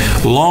a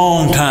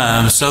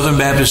long-time Southern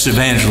Baptist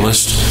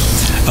evangelist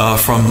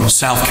from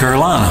South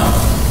Carolina.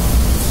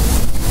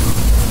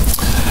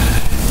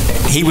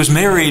 He was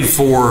married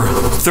for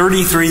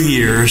 33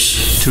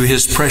 years to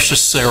his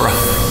precious Sarah.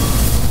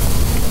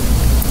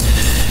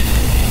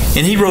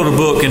 And he wrote a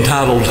book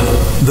entitled,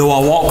 Though I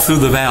Walk Through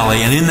the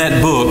Valley. And in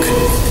that book,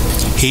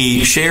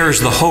 he shares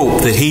the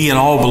hope that he and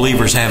all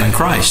believers have in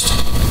Christ.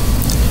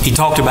 He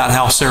talked about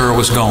how Sarah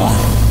was gone.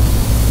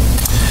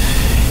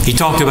 He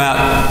talked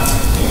about,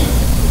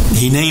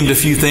 he named a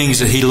few things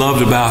that he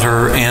loved about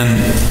her,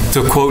 and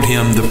to quote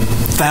him, the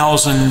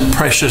 1,000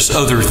 precious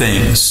other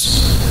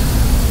things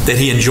that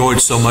he enjoyed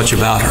so much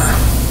about her.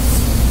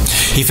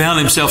 He found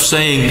himself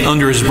saying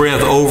under his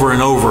breath over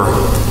and over,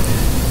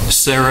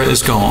 Sarah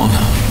is gone.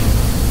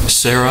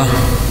 Sarah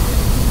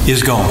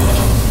is gone.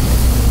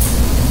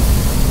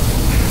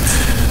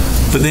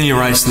 But then he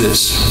writes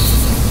this,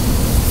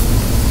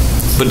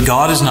 but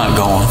God is not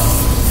gone.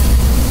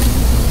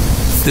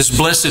 This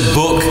blessed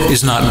book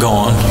is not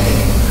gone.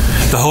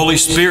 The Holy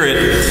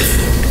Spirit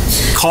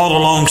called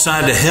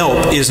alongside to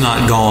help is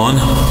not gone.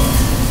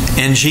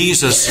 And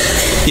Jesus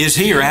is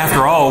here.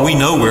 After all, we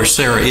know where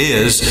Sarah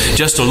is,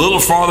 just a little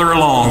farther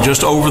along,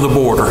 just over the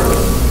border.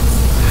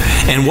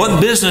 And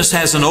what business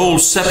has an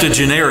old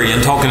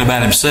septuagenarian, talking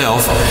about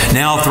himself,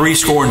 now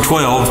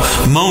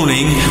 70,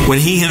 moaning when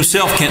he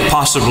himself can't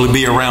possibly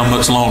be around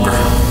much longer?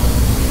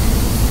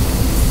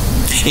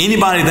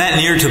 Anybody that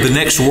near to the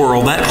next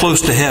world, that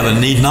close to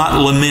heaven, need not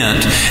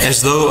lament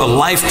as though a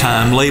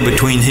lifetime lay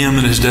between him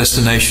and his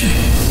destination.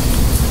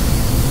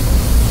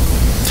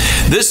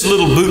 This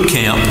little boot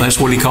camp, that's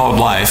what he called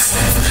life,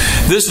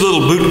 this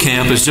little boot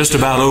camp is just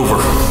about over.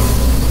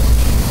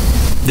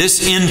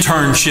 This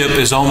internship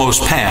is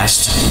almost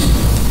past,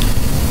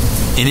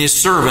 and his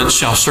servants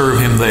shall serve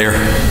him there.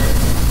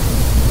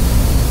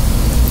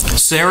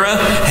 Sarah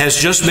has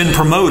just been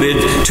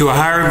promoted to a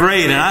higher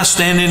grade, and I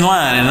stand in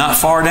line and not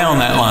far down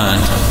that line.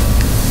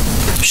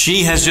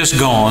 She has just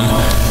gone,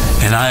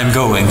 and I am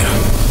going.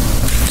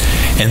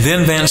 And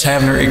then Vance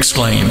Havner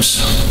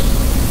exclaims,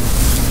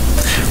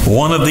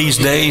 one of these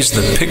days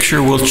the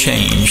picture will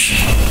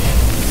change.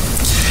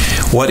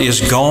 What is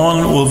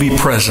gone will be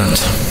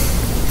present,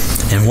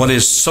 and what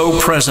is so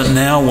present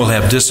now will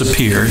have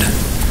disappeared.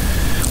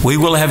 We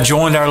will have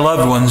joined our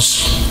loved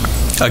ones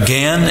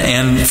again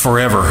and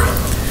forever.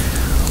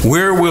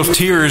 Where will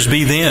tears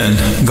be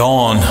then?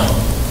 Gone.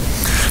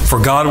 For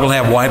God will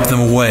have wiped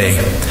them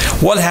away.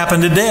 What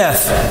happened to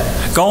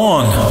death?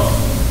 Gone.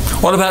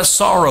 What about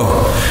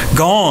sorrow?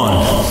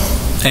 Gone.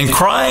 And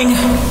crying?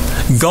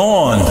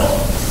 Gone.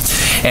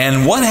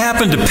 And what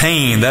happened to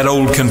pain, that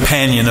old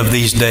companion of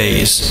these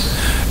days?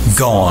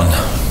 Gone.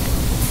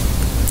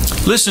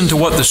 Listen to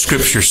what the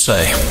Scriptures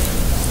say.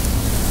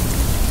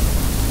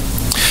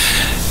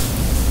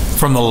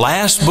 from the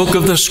last book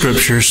of the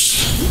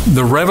Scriptures,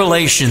 the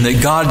revelation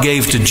that God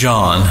gave to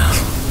John.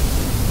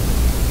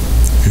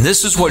 And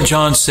this is what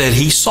John said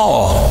he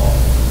saw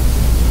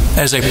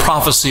as a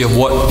prophecy of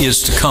what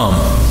is to come.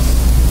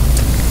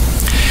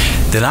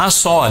 Then I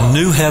saw a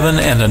new heaven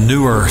and a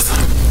new earth.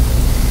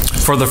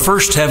 For the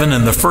first heaven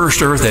and the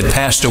first earth had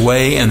passed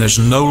away, and there's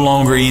no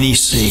longer any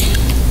sea.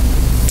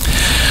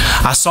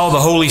 I saw the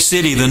holy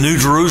city, the new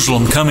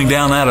Jerusalem, coming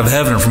down out of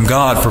heaven from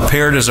God,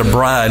 prepared as a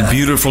bride,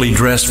 beautifully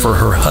dressed for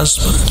her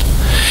husband.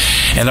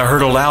 And I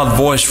heard a loud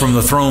voice from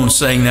the throne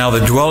saying, Now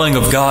the dwelling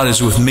of God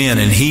is with men,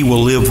 and He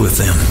will live with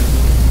them.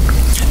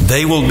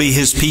 They will be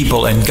His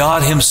people, and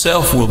God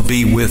Himself will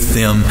be with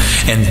them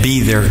and be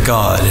their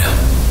God.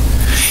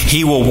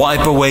 He will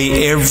wipe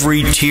away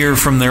every tear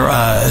from their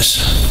eyes.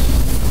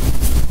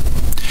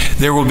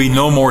 There will be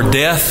no more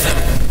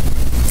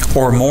death,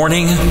 or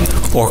mourning,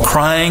 or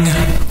crying,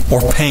 or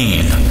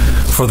pain,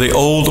 for the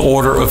old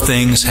order of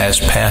things has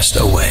passed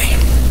away.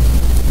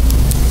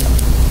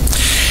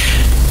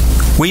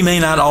 We may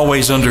not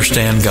always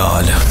understand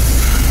God,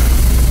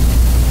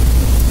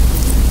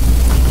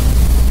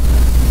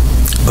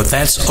 but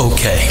that's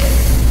okay.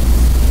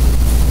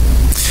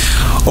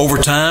 Over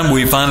time,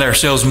 we find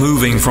ourselves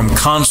moving from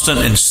constant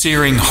and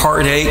searing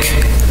heartache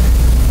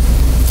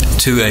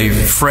to a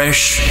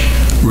fresh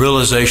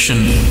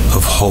realization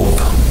of hope.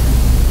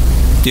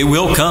 It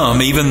will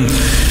come, even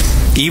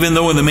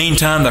though in the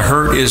meantime the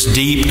hurt is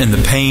deep and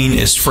the pain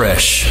is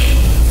fresh.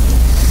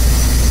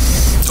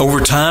 Over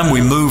time,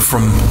 we move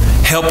from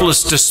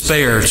helpless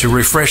despair to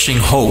refreshing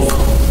hope.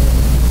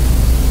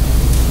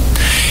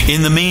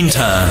 In the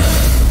meantime,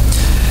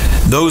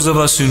 those of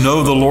us who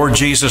know the Lord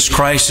Jesus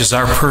Christ as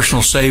our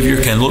personal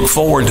Savior can look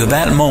forward to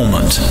that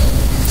moment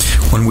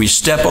when we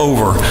step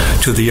over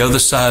to the other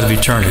side of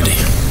eternity.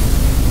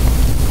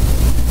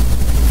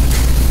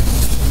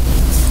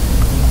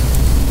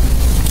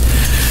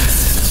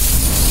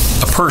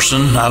 A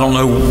person, I don't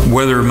know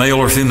whether male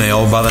or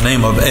female, by the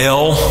name of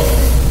L.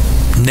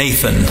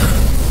 Nathan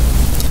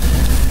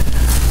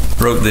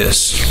wrote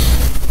this.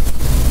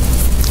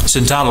 It's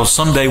entitled,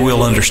 Someday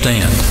We'll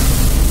Understand.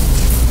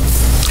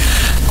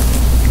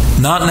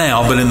 Not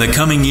now, but in the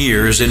coming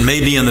years, it may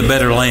be in the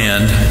better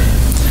land,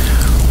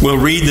 we'll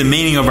read the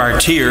meaning of our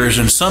tears,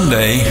 and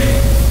someday,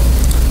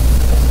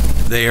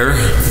 there,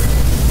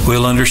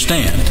 we'll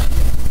understand.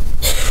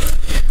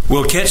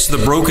 We'll catch the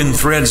broken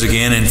threads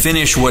again and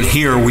finish what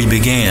here we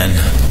began.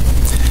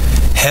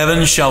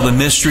 Heaven shall the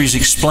mysteries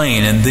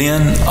explain, and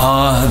then,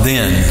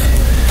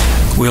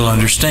 then, we'll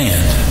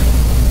understand.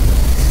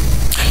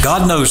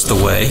 God knows the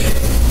way.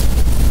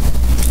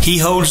 He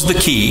holds the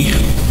key.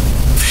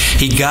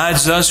 He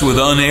guides us with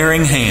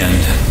unerring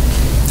hand.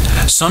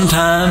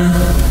 Sometime,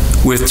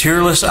 with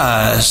tearless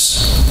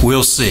eyes,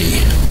 we'll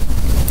see.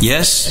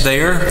 Yes,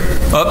 there,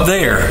 up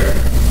there,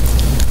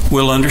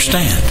 we'll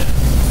understand.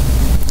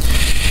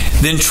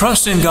 Then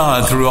trust in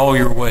God through all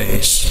your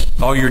ways,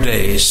 all your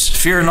days.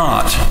 Fear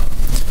not,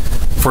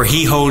 for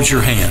He holds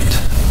your hand.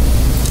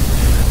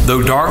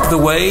 Though dark the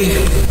way,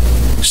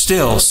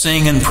 still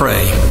sing and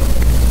pray.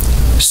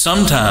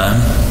 Sometime,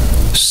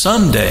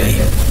 someday,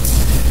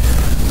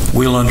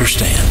 we'll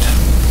understand.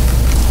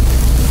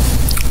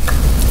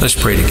 Let's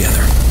pray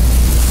together.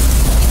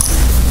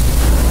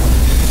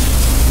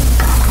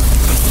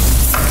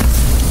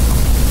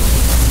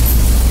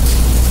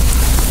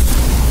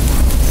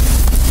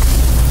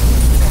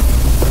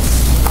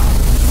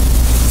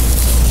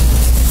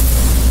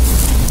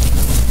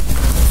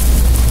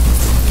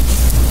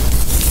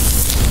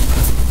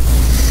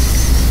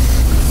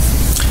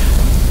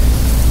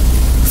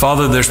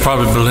 Father, there's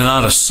probably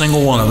not a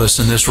single one of us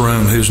in this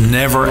room who's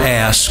never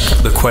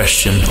asked the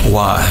question,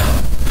 why?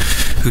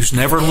 Who's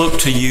never looked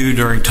to you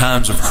during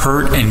times of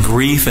hurt and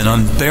grief and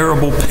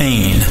unbearable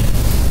pain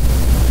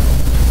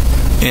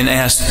and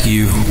asked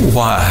you,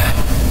 why?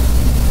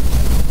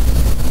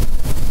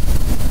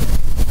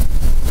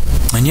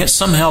 And yet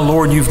somehow,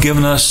 Lord, you've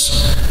given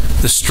us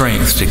the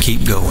strength to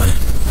keep going.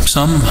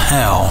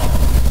 Somehow,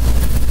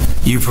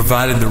 you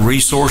provided the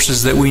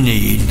resources that we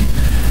need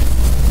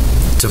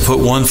to put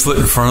one foot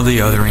in front of the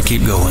other and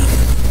keep going.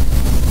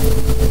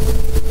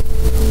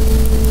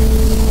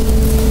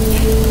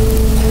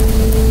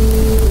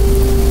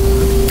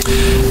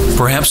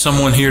 Perhaps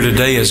someone here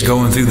today is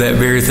going through that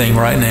very thing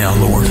right now,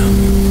 Lord.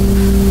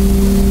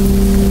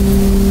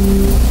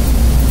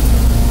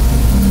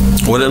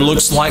 What it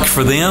looks like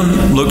for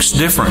them looks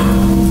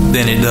different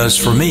than it does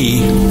for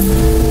me,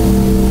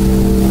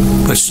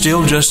 but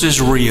still just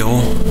as real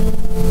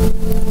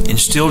and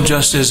still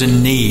just as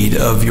in need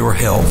of your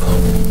help.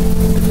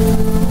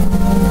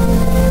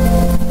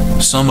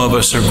 Some of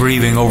us are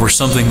grieving over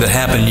something that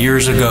happened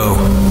years ago.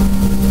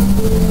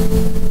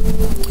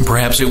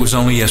 Perhaps it was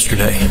only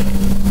yesterday.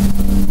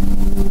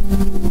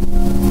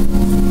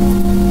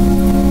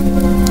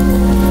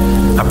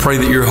 I pray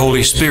that your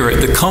Holy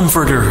Spirit, the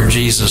Comforter,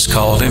 Jesus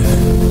called Him,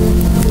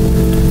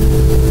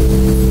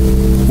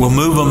 will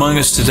move among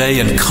us today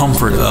and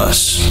comfort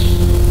us.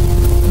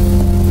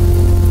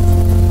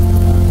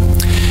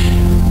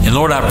 And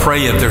Lord, I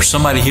pray if there's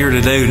somebody here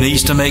today who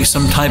needs to make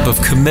some type of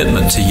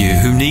commitment to you,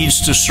 who needs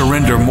to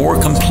surrender more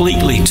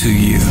completely to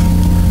you,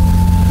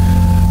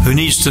 who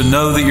needs to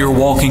know that you're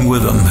walking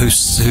with them, who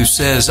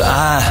says,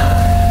 I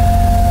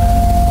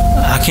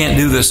can't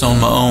do this on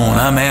my own.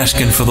 I'm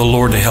asking for the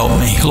Lord to help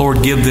me.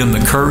 Lord, give them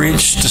the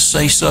courage to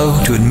say so,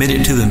 to admit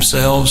it to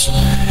themselves,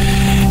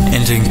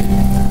 and to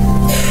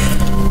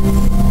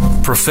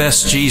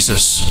profess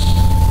Jesus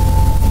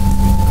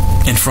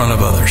in front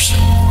of others.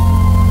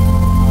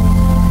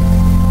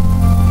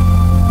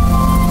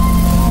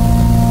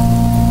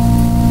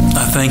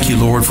 I thank you,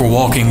 Lord, for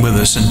walking with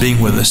us and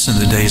being with us in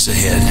the days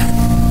ahead.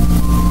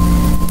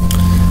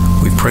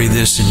 We pray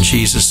this in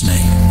Jesus'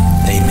 name.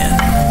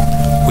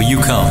 Amen. Will you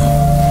come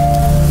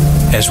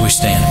as we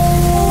stand?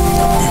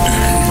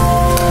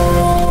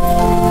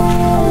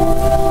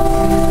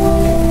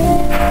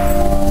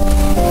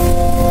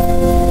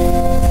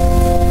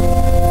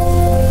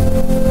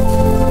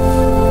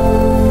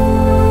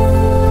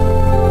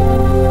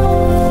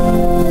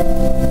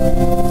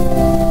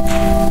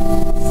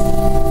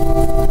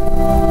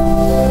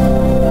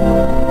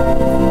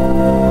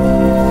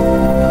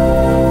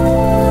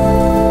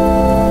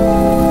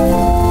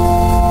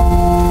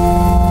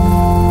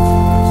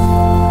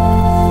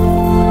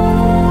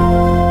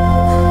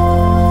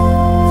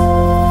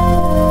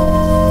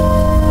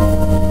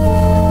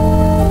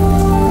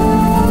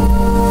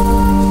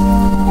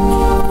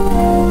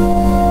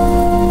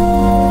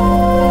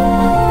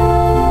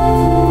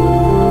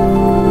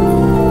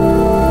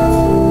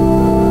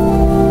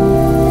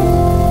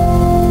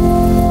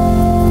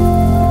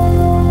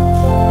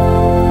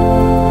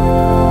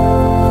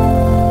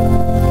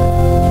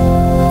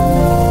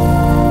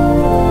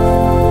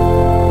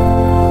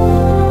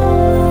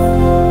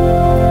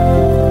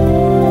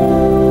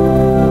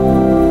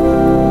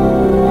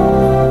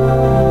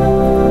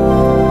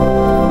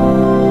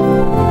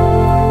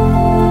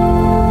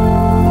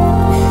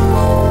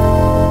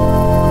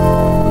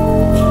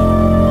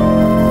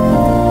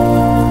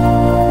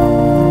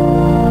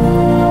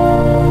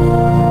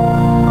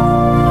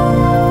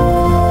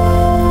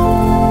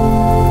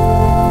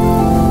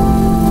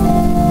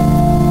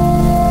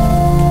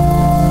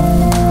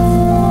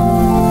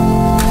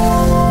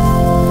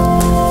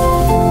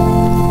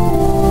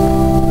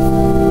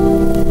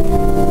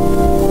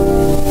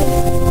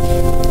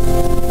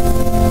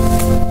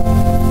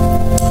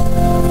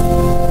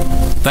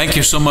 Thank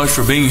you so much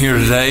for being here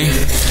today.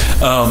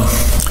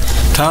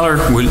 Tyler,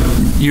 would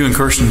you and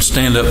Kirsten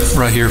stand up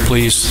right here,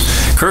 please?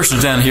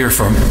 Kirsten's down here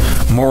for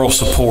moral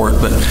support,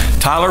 but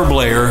Tyler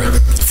Blair,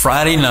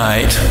 Friday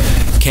night,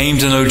 came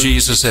to know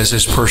Jesus as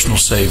his personal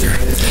Savior.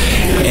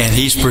 And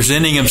he's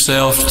presenting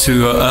himself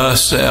to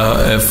us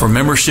for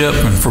membership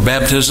and for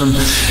baptism.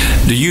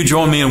 Do you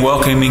join me in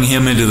welcoming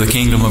him into the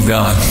kingdom of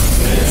God?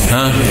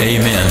 Huh?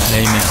 Amen.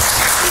 Amen.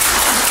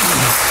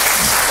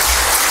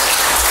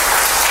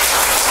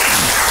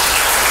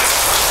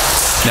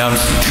 Now,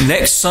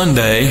 next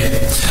Sunday,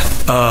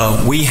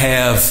 we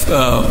have,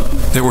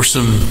 there were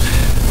some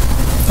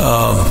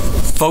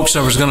folks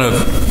I was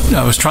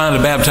trying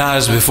to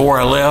baptize before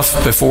I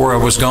left, before I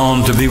was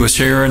gone to be with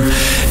Sharon,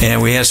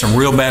 and we had some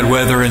real bad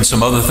weather and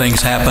some other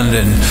things happened.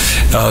 And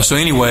so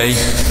anyway,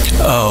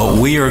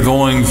 we are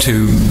going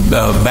to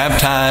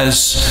baptize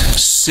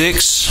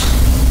 6.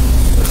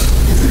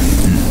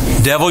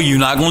 Devil, you're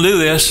not going to do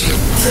this.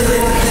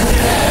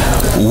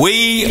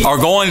 We are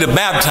going to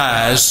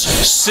baptize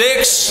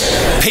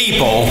 6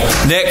 people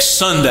next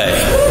Sunday.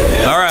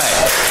 All right.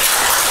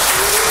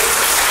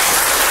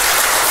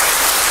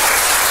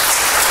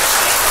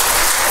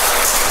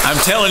 I'm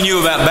telling you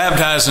about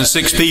baptizing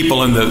 6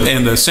 people and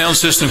the sound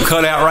system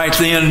cut out right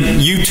then.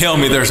 You tell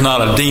me there's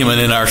not a demon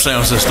in our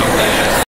sound system.